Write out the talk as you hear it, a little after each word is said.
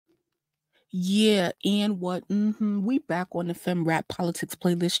Yeah, and what? We back on the Fem Rap Politics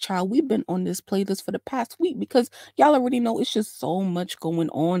playlist, child. We've been on this playlist for the past week because y'all already know it's just so much going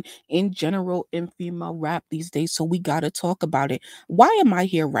on in general in female rap these days. So we gotta talk about it. Why am I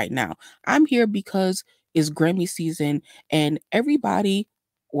here right now? I'm here because it's Grammy season and everybody,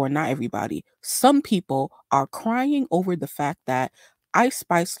 or not everybody, some people are crying over the fact that Ice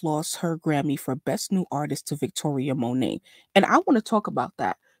Spice lost her Grammy for Best New Artist to Victoria Monet. And I want to talk about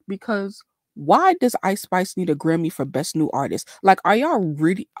that because why does Ice Spice need a Grammy for Best New Artist? Like, are y'all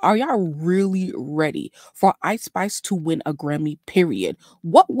really ready for Ice Spice to win a Grammy, period?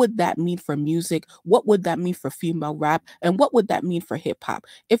 What would that mean for music? What would that mean for female rap? And what would that mean for hip hop?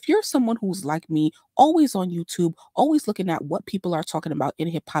 If you're someone who's like me, always on YouTube, always looking at what people are talking about in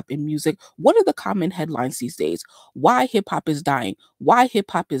hip hop and music, what are the common headlines these days? Why hip hop is dying? Why hip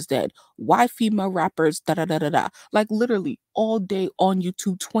hop is dead? Why female rappers da da da da da? Like literally all day on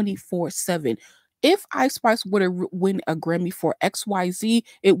YouTube 24/7. If Ice Spice were to win a Grammy for XYZ,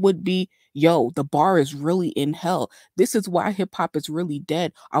 it would be, yo, the bar is really in hell. This is why hip hop is really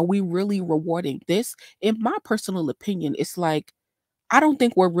dead. Are we really rewarding this? In my personal opinion, it's like I don't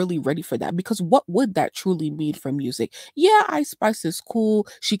think we're really ready for that because what would that truly mean for music? Yeah, Ice Spice is cool.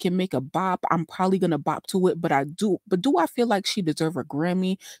 She can make a bop. I'm probably gonna bop to it, but do I feel like she deserve a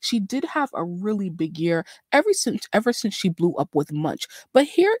Grammy? She did have a really big year ever since she blew up with Much. But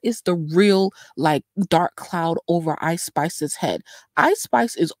here is the real like dark cloud over Ice Spice's head. Ice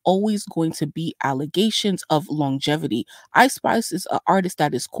Spice is always going to be allegations of longevity. Ice Spice is an artist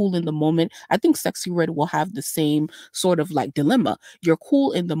that is cool in the moment. I think Sexy Red will have the same sort of like dilemma. You're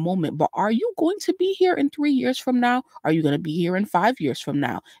cool in the moment, but are you going to be here in 3 years from now? Are you going to be here in 5 years from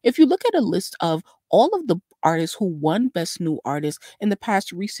now? If you look at a list of all of the artists who won Best New Artist in the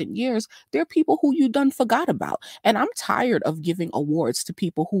past recent years, there are people who you done forgot about. And I'm tired of giving awards to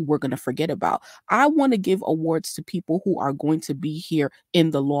people who we're going to forget about. I want to give awards to people who are going to be here in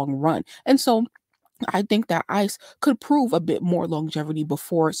the long run. And so I think that Ice could prove a bit more longevity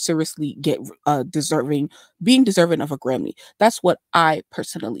before seriously get being deserving of a Grammy. That's what I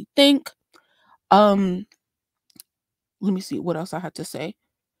personally think. Um, let me see what else I had to say.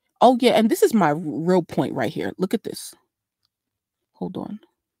 Oh yeah, and this is my real point right here. Look at this. Hold on.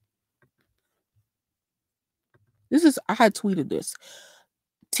 I had tweeted this.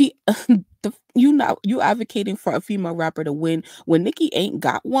 You advocating for a female rapper to win when Nicki ain't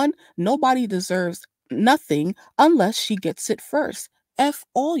got one. Nobody deserves nothing unless she gets it first. F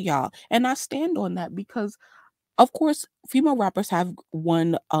all y'all, and I stand on that because, of course, female rappers have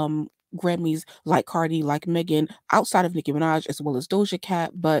won Grammys like Cardi, like Megan, outside of Nicki Minaj as well as Doja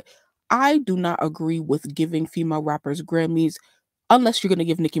Cat, but I do not agree with giving female rappers Grammys unless you're gonna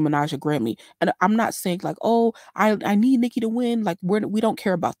give Nicki Minaj a Grammy. And I'm not saying like, oh, I need Nicki to win. Like we don't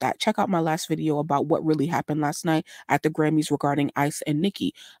care about that. Check out my last video about what really happened last night at the Grammys regarding Ice and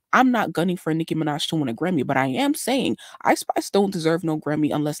Nicki. I'm not gunning for Nicki Minaj to win a Grammy, but I am saying Ice Spice don't deserve no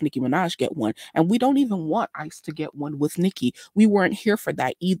Grammy unless Nicki Minaj get one. And we don't even want Ice to get one with Nicki. We weren't here for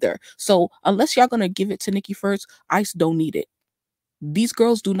that either. So unless y'all gonna give it to Nicki first, Ice don't need it. These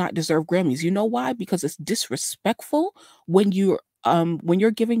girls do not deserve Grammys. You know why? Because it's disrespectful when you're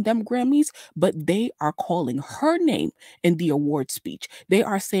giving them Grammys, but they are calling her name in the award speech. They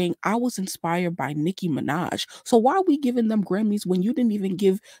are saying, I was inspired by Nicki Minaj. So why are we giving them Grammys when you didn't even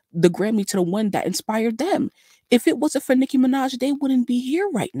give the Grammy to the one that inspired them? If it wasn't for Nicki Minaj, they wouldn't be here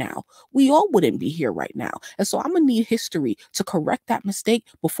right now. We all wouldn't be here right now. And so I'm going to need history to correct that mistake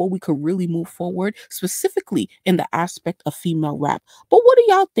before we could really move forward, specifically in the aspect of female rap. But what do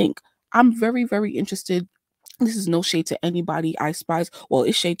y'all think? I'm very, very interested. This is no shade to anybody, Ice Spice. Well,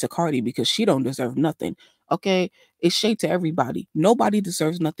 it's shade to Cardi because she don't deserve nothing. Okay? It's shade to everybody. Nobody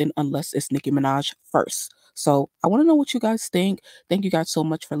deserves nothing unless it's Nicki Minaj first. So I want to know what you guys think. Thank you guys so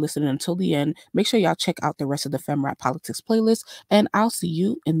much for listening until the end. Make sure y'all check out the rest of the Fem Rap Politics playlist, and I'll see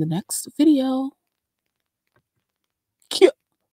you in the next video.